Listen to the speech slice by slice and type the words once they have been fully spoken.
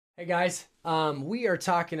Hey guys, we are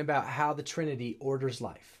talking about how the Trinity orders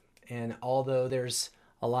life. And although there's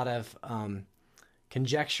a lot of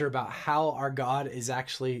conjecture about how our God is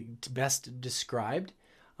actually best described,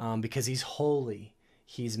 because he's holy,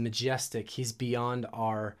 he's majestic, he's beyond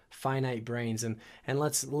our finite brains. And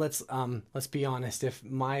let's be honest. If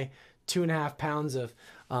my 2.5 pounds of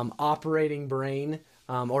operating brain,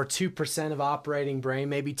 or 2% of operating brain,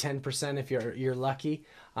 maybe 10% if you're lucky,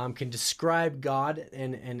 can describe God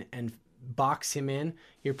and box him in,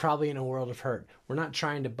 you're probably in a world of hurt. We're not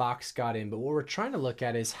trying to box God in, but what we're trying to look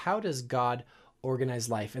at is how does God organize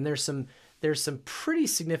life? And there's some pretty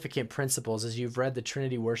significant principles as you've read the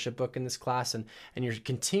Trinity worship book in this class, and you're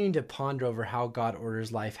continuing to ponder over how God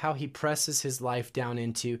orders life, how he presses his life down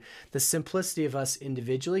into the simplicity of us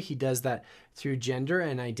individually. He does that through gender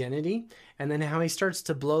and identity, and then how he starts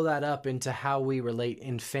to blow that up into how we relate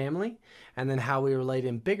in family, and then how we relate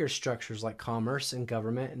in bigger structures like commerce and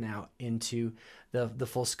government, and now into the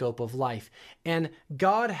full scope of life. And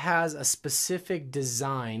God has a specific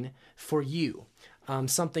design for you.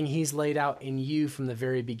 Something he's laid out in you from the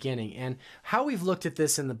very beginning. And how we've looked at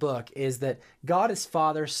this in the book is that God is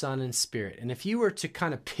Father, Son, and Spirit. And if you were to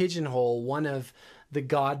kind of pigeonhole one of the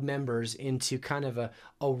God members into kind of a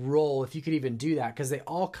role, if you could even do that, because they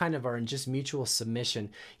all kind of are in just mutual submission,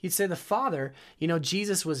 you'd say the Father,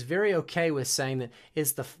 Jesus was very okay with saying that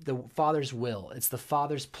it's the Father's will, it's the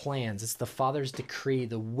Father's plans, it's the Father's decree,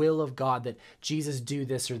 the will of God that Jesus do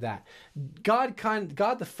this or that. God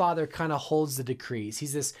the Father kind of holds the decrees.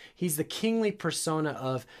 He's the kingly persona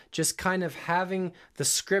of just kind of having the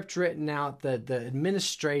script written out, the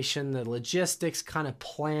administration, the logistics kind of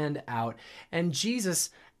planned out. And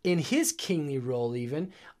Jesus, in his kingly role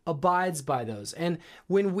even, abides by those. And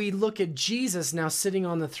when we look at Jesus now sitting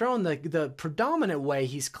on the throne, the predominant way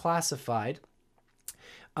he's classified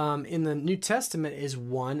in the New Testament is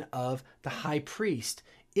one of the high priest,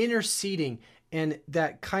 interceding, and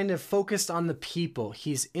that kind of focused on the people.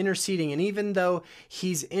 He's interceding, and even though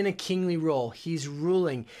he's in a kingly role, he's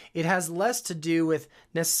ruling. It has less to do with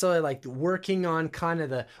necessarily like working on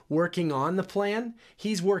the plan.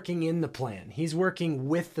 He's working in the plan. He's working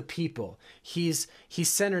with the people. He's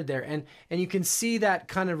centered there, and you can see that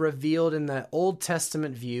kind of revealed in the Old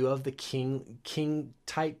Testament view of the king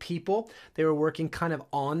type people. They were working kind of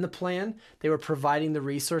on the plan. They were providing the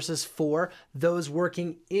resources for those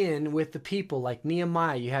working in with the people. Like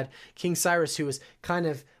Nehemiah, you had King Cyrus, who was kind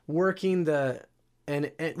of working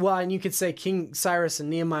and you could say King Cyrus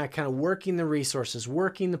and Nehemiah kind of working the resources,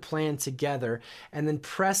 working the plan together, and then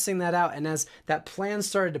pressing that out. And as that plan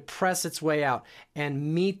started to press its way out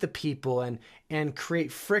and meet the people and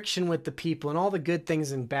create friction with the people and all the good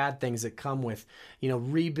things and bad things that come with,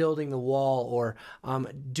 rebuilding the wall or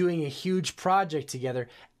doing a huge project together,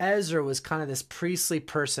 Ezra was kind of this priestly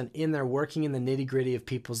person in there working in the nitty-gritty of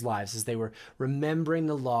people's lives as they were remembering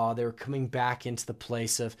the law. They were coming back into the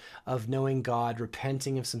place of knowing God,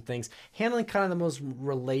 repenting of some things, handling kind of the most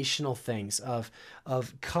relational things of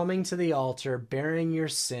coming to the altar, bearing your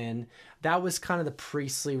sin. That was kind of the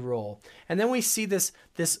priestly role. And then we see this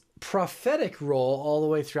prophetic role all the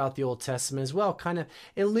way throughout the Old Testament as well, kind of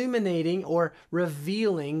illuminating or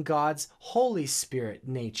revealing God's Holy Spirit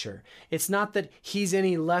nature. It's not that he's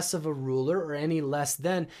any less of a ruler or any less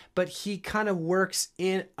than, but he kind of works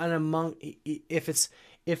in and among, if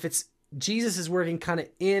it's Jesus is working kind of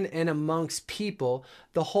in and amongst people,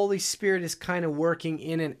 the Holy Spirit is kind of working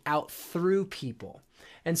in and out through people.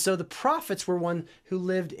 And so the prophets were one who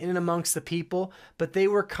lived in and amongst the people, but they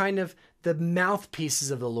were kind of the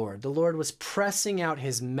mouthpieces of the Lord. The Lord was pressing out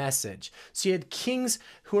his message. So you had kings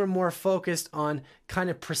who were more focused on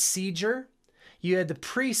kind of procedure. You had the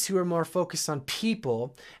priests who were more focused on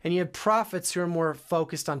people, and you had prophets who were more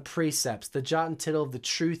focused on precepts, the jot and tittle of the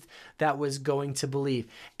truth that was going to believe.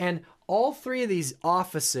 And all three of these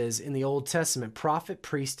offices in the Old Testament, prophet,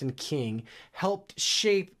 priest, and king, helped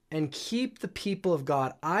shape and keep the people of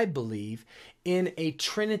God, I believe, in a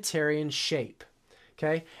Trinitarian shape.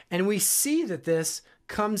 Okay? And we see that this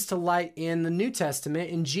comes to light in the New Testament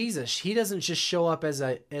in Jesus. He doesn't just show up as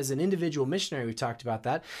an individual missionary. We talked about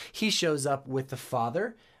that. He shows up with the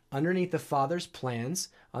Father, underneath the Father's plans,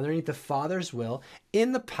 underneath the Father's will,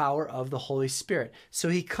 in the power of the Holy Spirit. So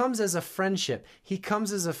he comes as a friendship. He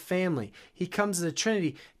comes as a family. He comes as a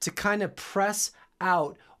Trinity to kind of press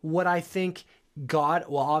out what I think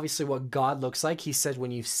obviously what God looks like. He said, when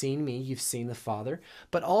you've seen me, you've seen the Father,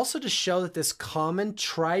 but also to show that this common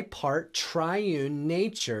tripart, triune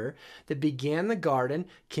nature that began the garden,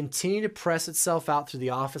 continued to press itself out through the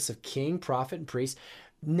office of king, prophet, and priest,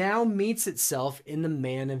 now meets itself in the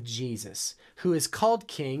man of Jesus, who is called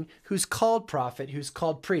king, who's called prophet, who's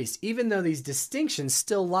called priest, even though these distinctions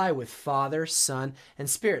still lie with Father, Son, and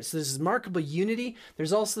Spirit. So there's this remarkable unity.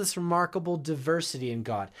 There's also this remarkable diversity in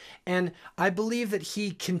God. And I believe that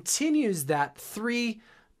he continues that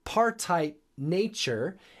three-partite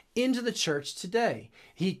nature into the church today.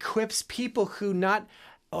 He equips people who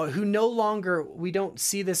no longer, we don't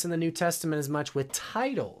see this in the New Testament as much, with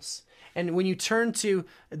titles. And when you turn to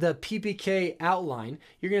the PPK outline,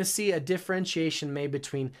 you're going to see a differentiation made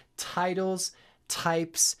between titles,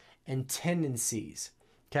 types, and tendencies.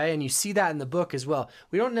 Okay, and you see that in the book as well.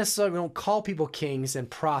 We don't call people kings and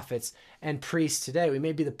prophets and priests today. We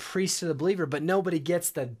may be the priest of the believer, but nobody gets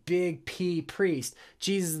the big P priest.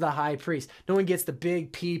 Jesus is the high priest. No one gets the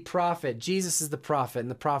big P prophet. Jesus is the prophet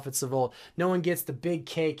and the prophets of old. No one gets the big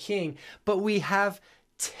K king, but we have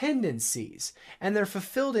tendencies, and they're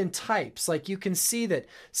fulfilled in types. Like you can see that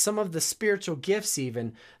some of the spiritual gifts,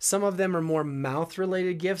 even some of them are more mouth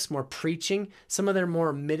related gifts, more preaching, some of them are more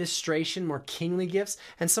administration, more kingly gifts,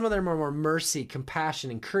 and some of them are more mercy,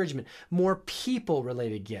 compassion, encouragement, more people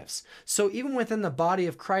related gifts. So even within the body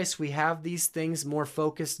of Christ, we have these things more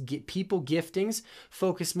focused. People giftings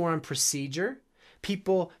focus more on procedure,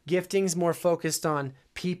 people giftings more focused on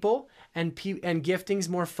people, and giftings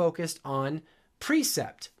more focused on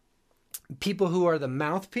precept. People who are the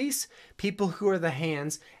mouthpiece, people who are the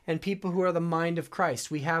hands, and people who are the mind of Christ.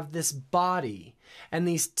 We have this body, and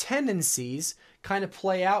these tendencies kind of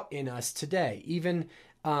play out in us today, even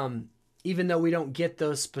though we don't get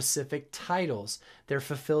those specific titles. They're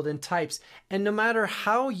fulfilled in types. And no matter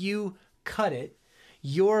how you cut it,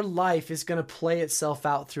 your life is going to play itself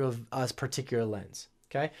out through a particular lens.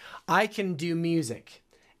 Okay? I can do music.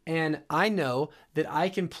 And I know that I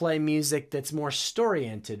can play music that's more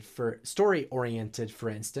story-oriented, for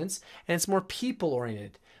instance, and it's more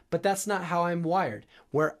people-oriented. But that's not how I'm wired.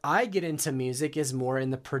 Where I get into music is more in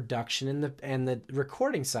the production and the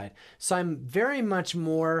recording side. So I'm very much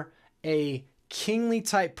more a kingly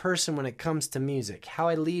type person when it comes to music. How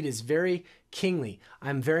I lead is very kingly.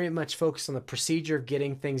 I'm very much focused on the procedure of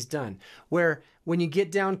getting things done. Where when you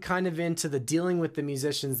get down kind of into the dealing with the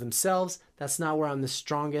musicians themselves, that's not where I'm the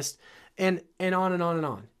strongest, and on and on and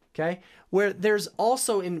on. Okay, where there's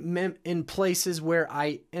also in places where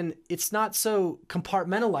and it's not so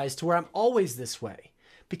compartmentalized to where I'm always this way,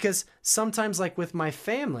 because sometimes, like with my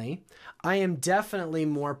family, I am definitely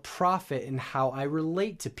more prophet in how I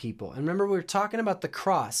relate to people. And remember, we were talking about the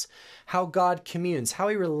cross, how God communes, how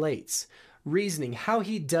he relates, reasoning, how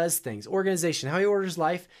he does things, organization, how he orders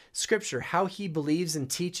life, scripture, how he believes and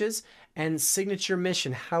teaches, and signature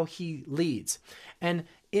mission, how he leads. And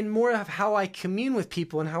in more of how I commune with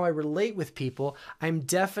people and how I relate with people, I'm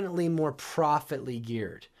definitely more prophetly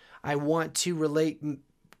geared. I want to relate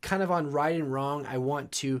kind of on right and wrong. I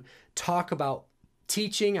want to talk about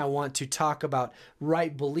teaching. I want to talk about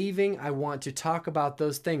right believing. I want to talk about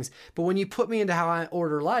those things. But when you put me into how I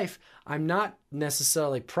order life, I'm not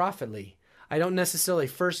necessarily prophetly. I don't necessarily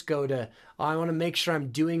first go to, I want to make sure I'm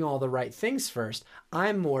doing all the right things first.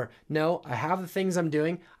 I'm more, no, I have the things I'm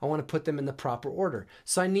doing. I want to put them in the proper order.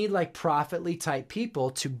 So I need like prophetly type people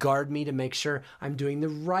to guard me to make sure I'm doing the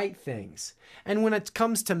right things. And when it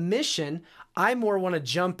comes to mission, I more want to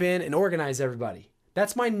jump in and organize everybody.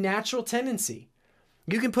 That's my natural tendency.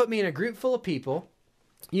 You can put me in a group full of people.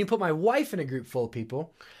 You can put my wife in a group full of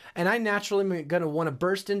people. And I naturally am going to want to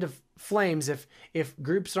burst into flames if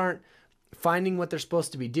groups aren't finding what they're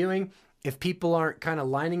supposed to be doing, if people aren't kind of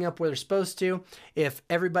lining up where they're supposed to, if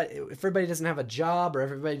everybody doesn't have a job or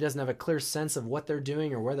everybody doesn't have a clear sense of what they're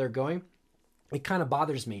doing or where they're going, it kind of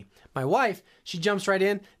bothers me. My wife, she jumps right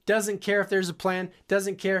in, doesn't care if there's a plan,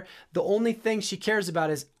 doesn't care. The only thing she cares about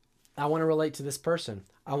is, I want to relate to this person.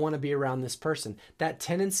 I want to be around this person. That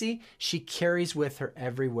tendency she carries with her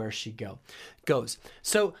everywhere she goes.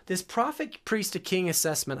 So this prophet, priest to king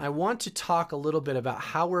assessment, I want to talk a little bit about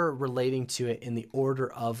how we're relating to it in the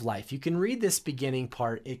order of life. You can read this beginning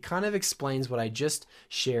part. It kind of explains what I just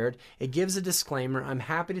shared. It gives a disclaimer. I'm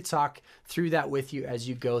happy to talk through that with you as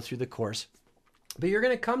you go through the course. But you're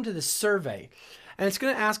going to come to this survey, and it's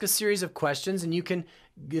going to ask a series of questions, and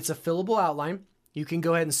it's a fillable outline. You can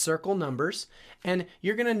go ahead and circle numbers, and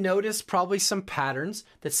you're going to notice probably some patterns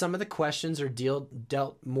that some of the questions are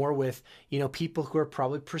dealt more with, people who are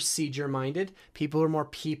probably procedure minded, people who are more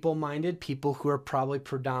people minded, people who are probably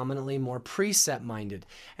predominantly more precept minded.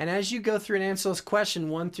 And as you go through and answer those questions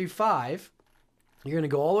 1 through 5, you're going to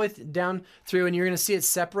go all the way down through, and you're going to see it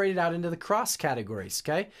separated out into the cross categories.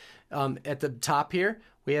 Okay. At the top here,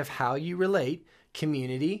 we have how you relate,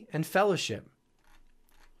 community, and fellowship.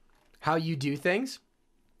 How you do things,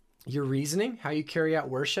 your reasoning, how you carry out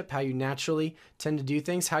worship, how you naturally tend to do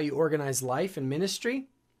things, how you organize life and ministry,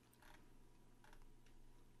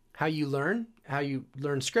 how you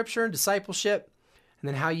learn scripture and discipleship, and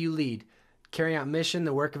then how you lead, carrying out mission,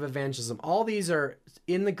 the work of evangelism. All these are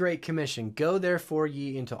in the Great Commission. Go therefore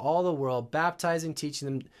ye into all the world, baptizing, teaching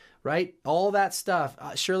them, right? All that stuff.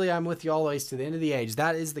 Surely I'm with you always to the end of the age.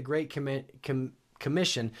 That is the Great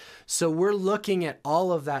Commission. So we're looking at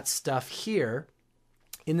all of that stuff here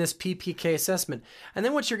in this PPK assessment. And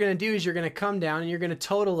then what you're going to do is you're going to come down and you're going to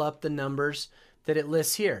total up the numbers that it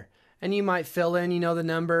lists here. And you might fill in, the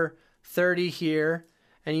number 30 here,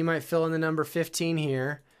 and you might fill in the number 15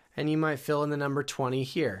 here, and you might fill in the number 20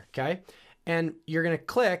 here, okay? And you're going to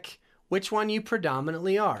click which one you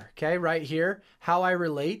predominantly are, okay? Right here, how I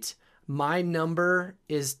relate, my number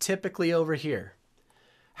is typically over here.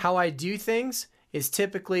 How I do things is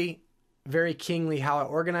typically very kingly. How I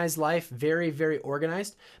organize life, very, very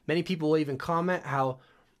organized. Many people will even comment how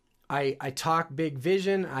I talk big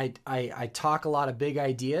vision, I talk a lot of big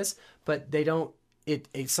ideas, but they don't,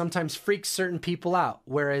 it sometimes freaks certain people out.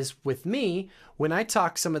 Whereas with me, when I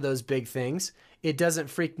talk some of those big things, it doesn't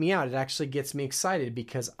freak me out. It actually gets me excited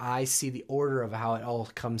because I see the order of how it all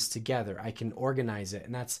comes together. I can organize it,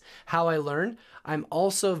 and that's how I learn. I'm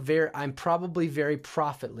probably very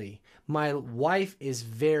prophetly. My wife is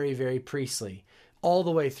very, very priestly all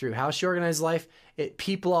the way through. How she organizes life,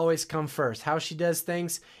 people always come first. How she does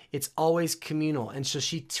things, it's always communal. And so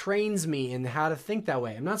she trains me in how to think that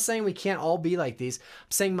way. I'm not saying we can't all be like these.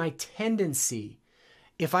 I'm saying my tendency,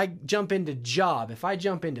 if I jump into job, if I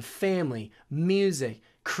jump into family, music,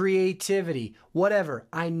 creativity, whatever,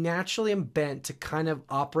 I naturally am bent to kind of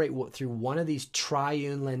operate through one of these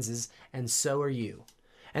triune lenses, and so are you.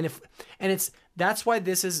 That's why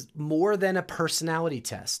this is more than a personality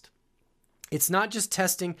test. It's not just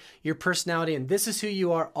testing your personality and this is who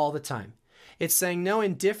you are all the time. It's saying, no,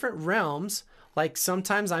 in different realms, like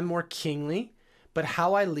sometimes I'm more kingly, but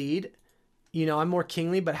how I lead, I'm more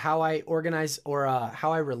kingly, but how I organize or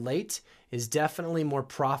how I relate is definitely more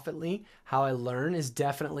prophetly. How I learn is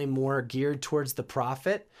definitely more geared towards the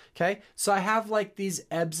prophet. Okay. So I have like these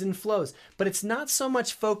ebbs and flows, but it's not so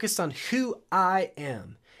much focused on who I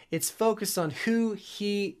am. It's focused on who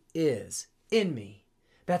he is in me.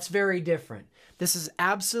 That's very different. This is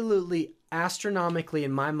absolutely astronomically,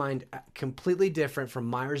 in my mind, completely different from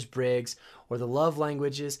Myers-Briggs or the love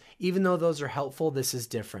languages. Even though those are helpful, this is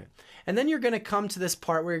different. And then you're going to come to this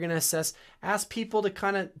part where you're going to ask people to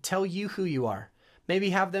kind of tell you who you are.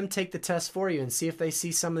 Maybe have them take the test for you and see if they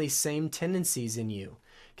see some of these same tendencies in you.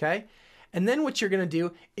 Okay? And then what you're going to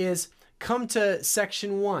do is come to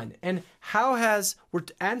section 1. And we're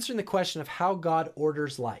answering the question of how God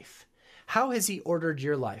orders life. How has he ordered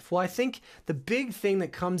your life? Well, I think the big thing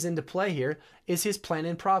that comes into play here is his plan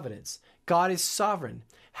and providence. God is sovereign.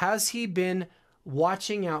 Has he been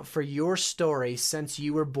watching out for your story since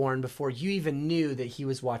you were born, before you even knew that he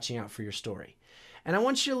was watching out for your story? And I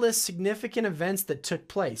want you to list significant events that took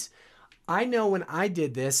place. I know when I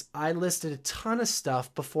did this, I listed a ton of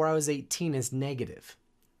stuff before I was 18 as negative.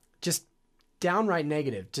 Just downright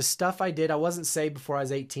negative. Just stuff I did. I wasn't saved before I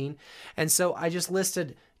was 18. And so I just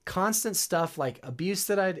listed constant stuff like abuse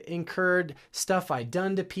that I'd incurred, stuff I'd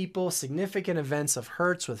done to people, significant events of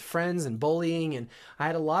hurts with friends and bullying. And I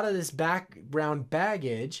had a lot of this background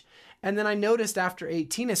baggage. And then I noticed after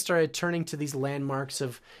 18, I started turning to these landmarks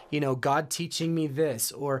of, God teaching me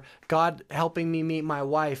this, or God helping me meet my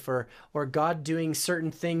wife, or God doing certain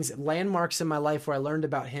things, landmarks in my life where I learned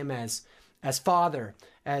about him as Father,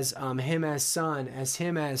 as him as Son, as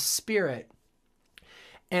him as Spirit.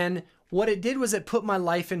 And what it did was it put my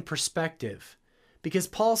life in perspective, because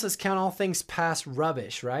Paul says, count all things past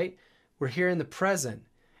rubbish, right? We're here in the present,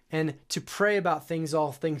 and to pray about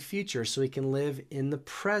all things future, so we can live in the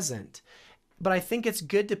present. But I think it's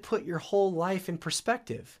good to put your whole life in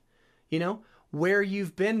perspective. Where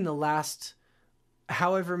you've been in the last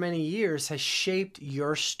however many years has shaped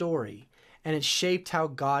your story, and it's shaped how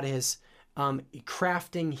God is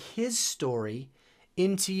crafting his story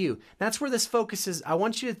into you. That's where this focus is. I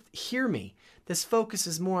want you to hear me. This focus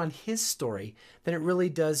is more on his story than it really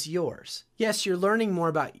does yours. Yes, you're learning more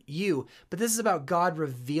about you, but this is about God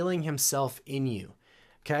revealing himself in you.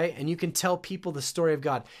 Okay? And you can tell people the story of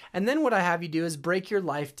God. And then what I have you do is break your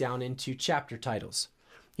life down into chapter titles.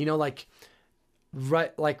 My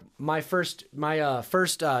first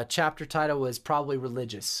chapter title was probably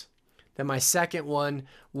religious. Then my second one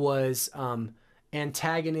was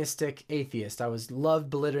antagonistic atheist. I loved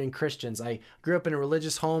belittling Christians. I grew up in a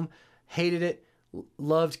religious home, hated it,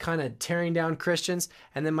 loved kind of tearing down Christians.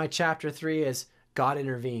 And then my chapter 3 is God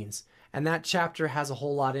intervenes. And that chapter has a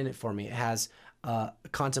whole lot in it for me. It has a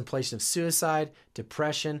contemplation of suicide,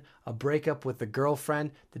 depression, a breakup with the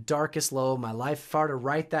girlfriend, the darkest low of my life. If I were to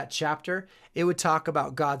write that chapter, it would talk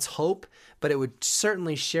about God's hope, but it would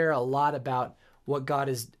certainly share a lot about what God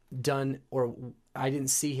has done or I didn't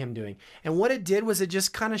see him doing. And what it did was it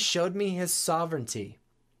just kind of showed me his sovereignty,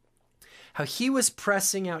 how he was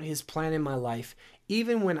pressing out his plan in my life,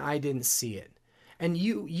 even when I didn't see it. And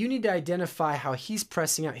you need to identify how he's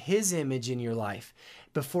pressing out his image in your life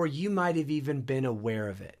before you might have even been aware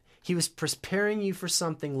of it. He was preparing you for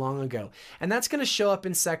something long ago. And that's going to show up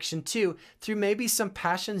in section 2 through maybe some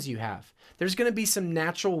passions you have. There's going to be some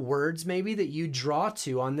natural words maybe that you draw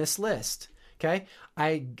to on this list. Okay?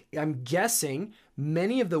 I'm guessing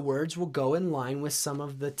many of the words will go in line with some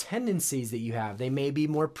of the tendencies that you have. They may be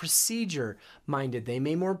more procedure-minded. They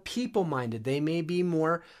may be more people-minded. They may be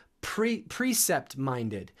more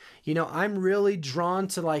precept-minded. You know, I'm really drawn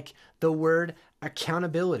to like the word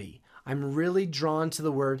accountability. I'm really drawn to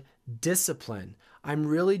the word discipline. I'm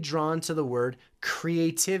really drawn to the word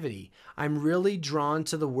creativity. I'm really drawn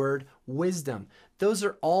to the word wisdom. Those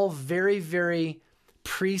are all very, very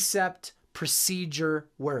precept, procedure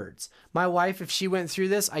words. My wife, if she went through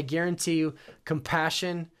this, I guarantee you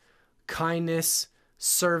compassion, kindness,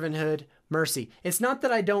 servanthood, mercy. It's not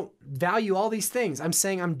that I don't value all these things. I'm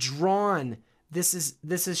saying I'm drawn. This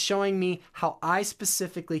is showing me how I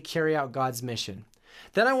specifically carry out God's mission.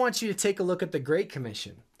 Then I want you to take a look at the Great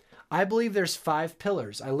Commission. I believe there's 5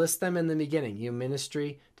 pillars. I list them in the beginning.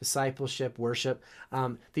 Ministry, discipleship, worship.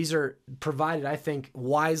 These are provided, I think,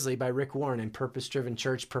 wisely by Rick Warren in Purpose-Driven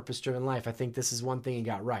Church, Purpose-Driven Life. I think this is one thing he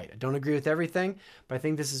got right. I don't agree with everything, but I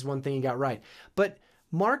think this is one thing he got right. But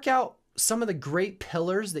mark out some of the great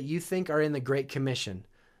pillars that you think are in the Great Commission.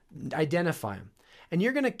 Identify them. And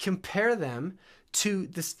you're going to compare them to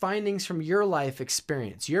the findings from your life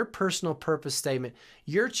experience, your personal purpose statement,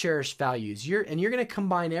 your cherished values, and you're going to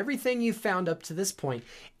combine everything you found up to this point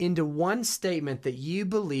into one statement that you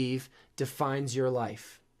believe defines your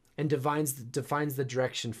life and defines the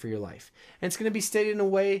direction for your life. And it's going to be stated in a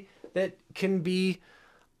way that can be,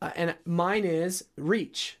 and mine is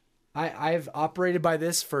reach. I've operated by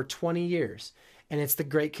this for 20 years, and it's the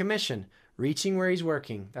Great Commission. Reaching where he's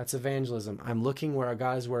working, that's evangelism. I'm looking where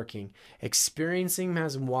God is working. Experiencing him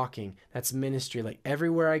as I'm walking, that's ministry. Like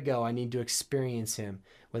everywhere I go, I need to experience him,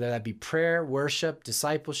 whether that be prayer, worship,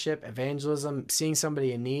 discipleship, evangelism, seeing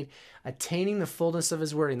somebody in need, attaining the fullness of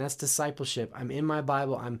his wording, that's discipleship. I'm in my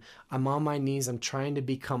Bible, I'm on my knees, I'm trying to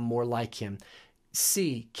become more like him.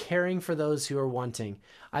 C, caring for those who are wanting.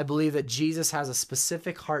 I believe that Jesus has a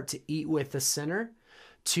specific heart to eat with the sinner,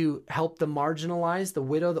 to help the marginalized, the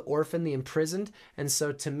widow, the orphan, the imprisoned. And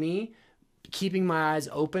so to me, keeping my eyes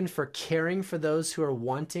open for caring for those who are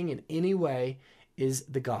wanting in any way is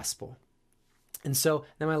the gospel. And so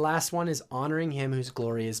then my last one is honoring him whose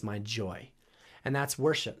glory is my joy. And that's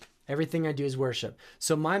worship. Everything I do is worship.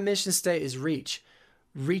 So my mission state is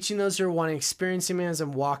reaching those who are wanting, experiencing him as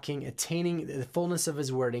I'm walking, attaining the fullness of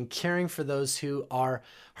his word, and caring for those who are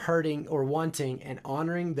hurting or wanting, and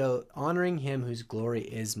honoring him whose glory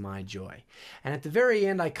is my joy. And at the very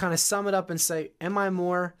end, I kind of sum it up and say, am I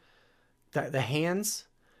more the hands,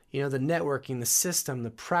 the networking, the system, the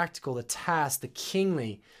practical, the task, the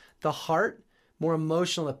kingly, the heart, more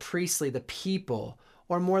emotional, the priestly, the people,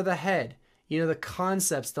 or more the head, the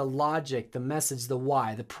concepts, the logic, the message, the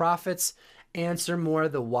why? The prophets answer more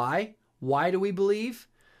the why. Why do we believe?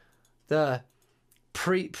 The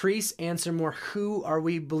priests answer more who are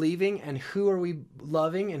we believing and who are we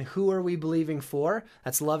loving and who are we believing for?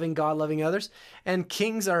 That's loving God, loving others. And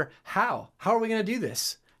kings are how? How are we going to do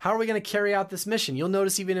this? How are we going to carry out this mission? You'll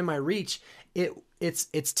notice even in my reach,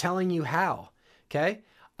 it's telling you how. Okay?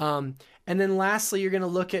 And then lastly, you're going to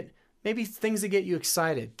look at maybe things that get you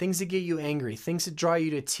excited, things that get you angry, things that draw you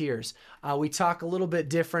to tears. We talk a little bit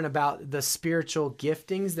different about the spiritual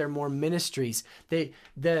giftings. They're more ministries. The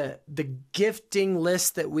gifting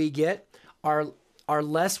list that we get are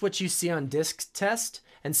less what you see on disc test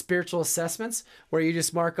and spiritual assessments, where you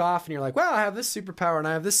just mark off and you're like, well, I have this superpower and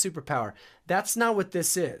I have this superpower. That's not what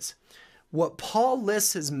this is. What Paul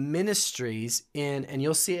lists as ministries in, and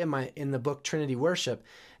you'll see it in the book Trinity Worship,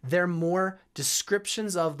 they're more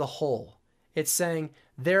descriptions of the whole. It's saying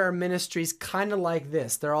there are ministries kind of like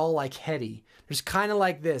this. They're all like heady. There's kind of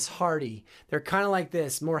like this, hearty. They're kind of like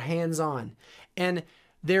this, more hands-on. And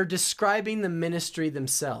they're describing the ministry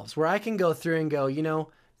themselves, where I can go through and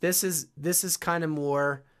go, this is kind of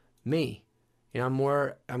more me.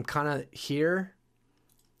 I'm kind of here.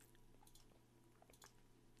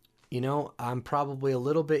 I'm probably a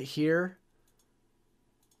little bit here.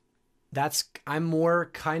 I'm more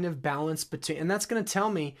kind of balanced between, and that's going to tell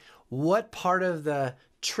me what part of the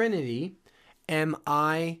Trinity am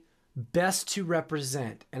I best to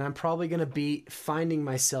represent. And I'm probably going to be finding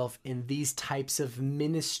myself in these types of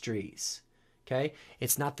ministries. Okay?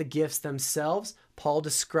 It's not the gifts themselves. Paul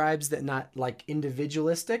describes that not like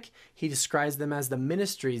individualistic. He describes them as the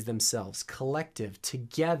ministries themselves, collective,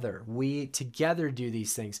 together. We together do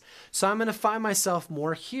these things. So I'm going to find myself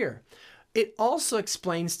more here. It also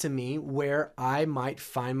explains to me where I might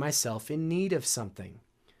find myself in need of something.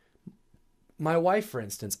 My wife, for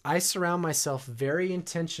instance, I surround myself very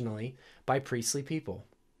intentionally by priestly people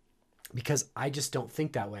because I just don't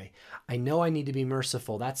think that way. I know I need to be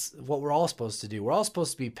merciful. That's what we're all supposed to do. We're all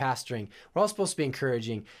supposed to be pastoring. We're all supposed to be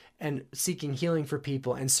encouraging and seeking healing for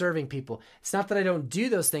people and serving people. It's not that I don't do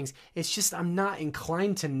those things. It's just I'm not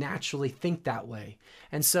inclined to naturally think that way.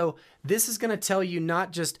 And so this is going to tell you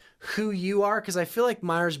not just who you are, because I feel like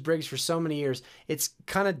Myers-Briggs for so many years, it's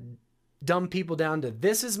kind of dumbed people down to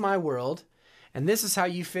this is my world and this is how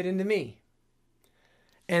you fit into me.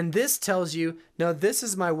 And this tells you, no, this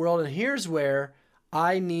is my world, and here's where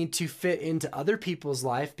I need to fit into other people's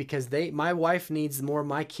life because my wife needs more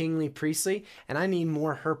my kingly priestly, and I need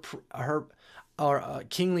more her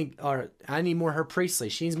kingly, or I need more her priestly.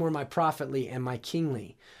 She needs more my prophetly and my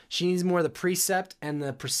kingly. She needs more the precept and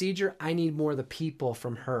the procedure. I need more the people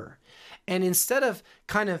from her. And instead of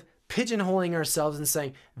kind of pigeonholing ourselves and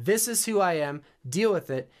saying, this is who I am, deal with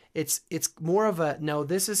it, it's more of a, no,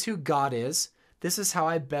 this is who God is. This is how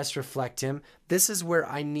I best reflect him. This is where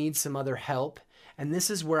I need some other help. And this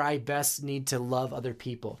is where I best need to love other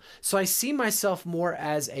people. So I see myself more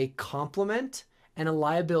as a compliment and a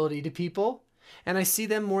liability to people. And I see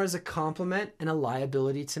them more as a compliment and a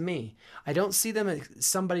liability to me. I don't see them as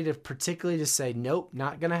somebody to particularly just say, nope,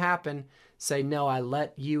 not going to happen. Say, no, I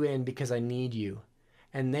let you in because I need you.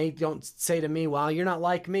 And they don't say to me, well, you're not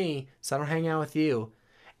like me, so I don't hang out with you.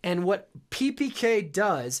 And what PPK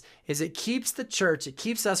does is it keeps the church, it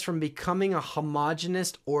keeps us from becoming a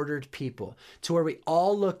homogenous, ordered people to where we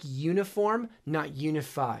all look uniform, not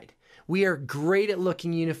unified. We are great at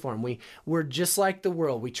looking uniform. We're just like the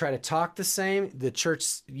world. We try to talk the same. The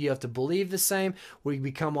church, you have to believe the same. We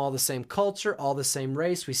become all the same culture, all the same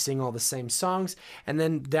race. We sing all the same songs. And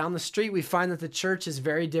then down the street, we find that the church is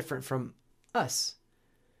very different from us.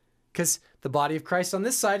 Because the body of Christ on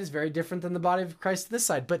this side is very different than the body of Christ on this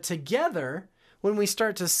side. But together, when we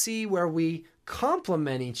start to see where we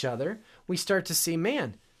complement each other, we start to see,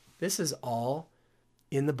 man, this is all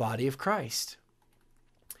in the body of Christ.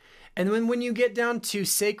 And when you get down to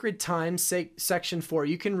sacred time, section 4,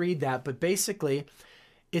 you can read that. But basically,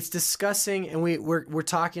 it's discussing, and we're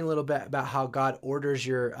talking a little bit about how God orders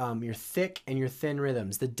your thick and your thin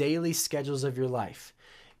rhythms, the daily schedules of your life.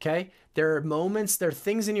 Okay? There are moments, there are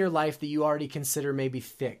things in your life that you already consider maybe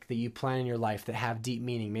thick, that you plan in your life that have deep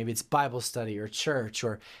meaning. Maybe it's Bible study or church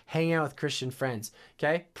or hanging out with Christian friends.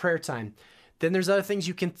 Okay? Prayer time. Then there's other things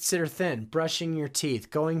you consider thin, brushing your teeth,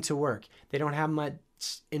 going to work. They don't have much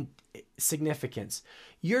significance.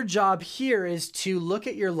 Your job here is to look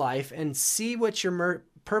at your life and see what your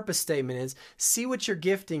purpose statement is, see what your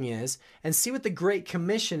gifting is, and see what the Great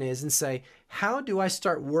Commission is and say, how do I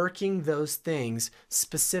start working those things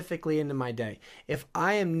specifically into my day? If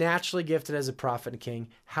I am naturally gifted as a prophet and king,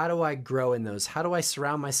 how do I grow in those? How do I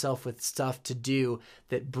surround myself with stuff to do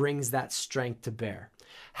that brings that strength to bear?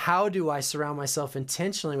 How do I surround myself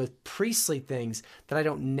intentionally with priestly things that I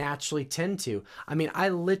don't naturally tend to? I mean,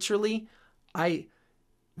 I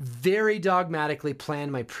very dogmatically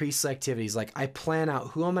plan my priestly activities. Like I plan out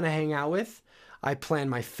who I'm going to hang out with. I plan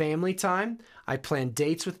my family time. I plan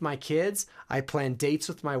dates with my kids. I plan dates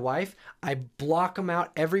with my wife. I block them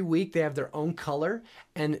out every week. They have their own color.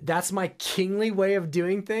 And that's my kingly way of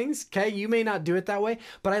doing things. Okay. You may not do it that way,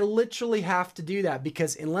 but I literally have to do that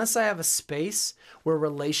because unless I have a space where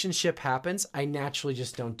relationship happens, I naturally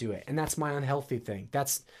just don't do it. And that's my unhealthy thing.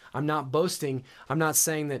 I'm not boasting. I'm not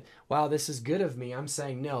saying that, wow, this is good of me. I'm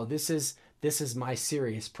saying, no, this is my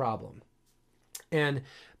serious problem. And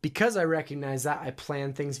because I recognize that, I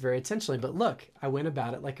plan things very intentionally. But look, I went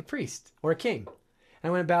about it like a priest or a king. And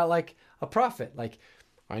I went about it like a prophet. Like,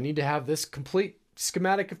 I need to have this complete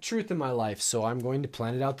schematic of truth in my life, so I'm going to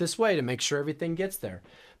plan it out this way to make sure everything gets there.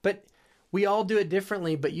 But we all do it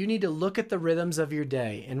differently, but you need to look at the rhythms of your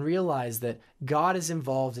day and realize that God is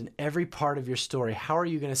involved in every part of your story. How are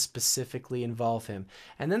you going to specifically involve him?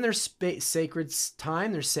 And then there's sacred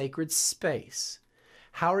time, there's sacred space.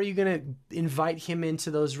 How are you going to invite him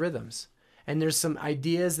into those rhythms? And there's some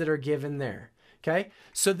ideas that are given there. Okay.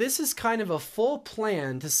 So this is kind of a full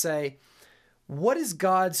plan to say, what is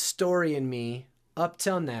God's story in me up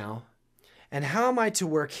till now? And how am I to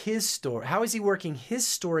work his story? How is he working his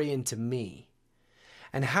story into me?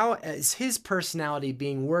 And how is his personality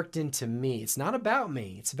being worked into me? It's not about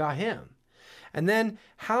me, it's about him. And then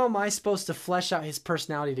how am I supposed to flesh out his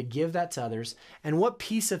personality to give that to others? And what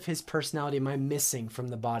piece of his personality am I missing from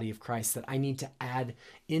the body of Christ that I need to add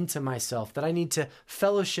into myself, that I need to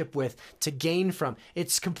fellowship with, to gain from?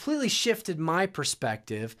 It's completely shifted my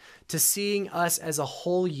perspective to seeing us as a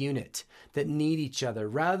whole unit that need each other.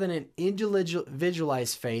 Rather than an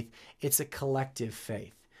individualized faith, it's a collective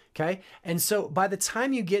faith. Okay? And so by the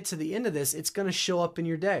time you get to the end of this, it's going to show up in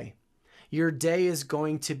your day. Your day is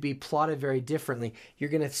going to be plotted very differently. You're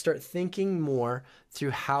going to start thinking more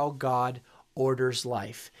through how God orders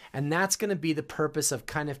life. And that's going to be the purpose of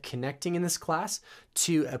kind of connecting in this class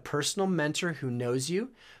to a personal mentor who knows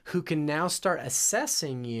you, who can now start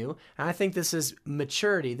assessing you. And I think this is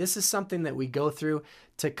maturity. This is something that we go through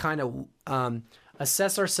to kind of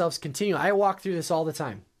assess ourselves continually. I walk through this all the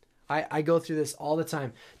time. I go through this all the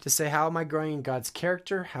time to say, how am I growing in God's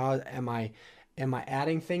character? How am I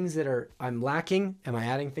adding things that I'm lacking? Am I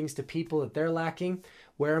adding things to people that they're lacking?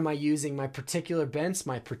 Where am I using my particular bents,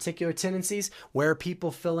 my particular tendencies? Where are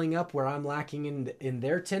people filling up where I'm lacking in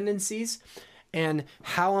their tendencies? And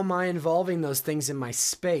how am I involving those things in my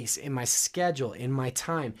space, in my schedule, in my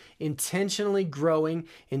time? Intentionally growing,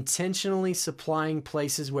 intentionally supplying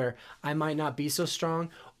places where I might not be so strong,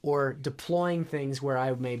 or deploying things where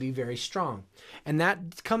I may be very strong. And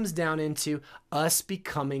that comes down into us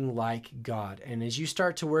becoming like God. And as you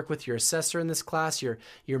start to work with your assessor in this class, your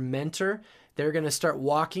mentor, they're going to start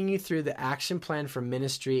walking you through the action plan for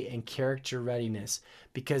ministry and character readiness.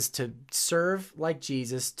 Because to serve like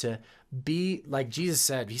Jesus, to be like Jesus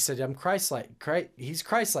said, he said, I'm Christ-like. He's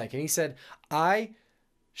Christ-like. And he said, I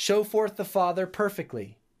show forth the Father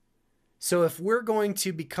perfectly. So if we're going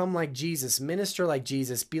to become like Jesus, minister like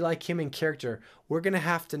Jesus, be like him in character, we're going to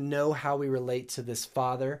have to know how we relate to this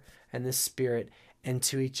Father and this Spirit and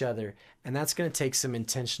to each other. And that's going to take some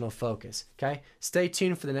intentional focus. Okay? Stay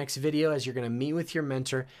tuned for the next video as you're going to meet with your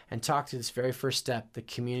mentor and talk through this very first step, the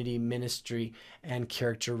community, ministry, and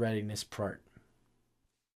character readiness part.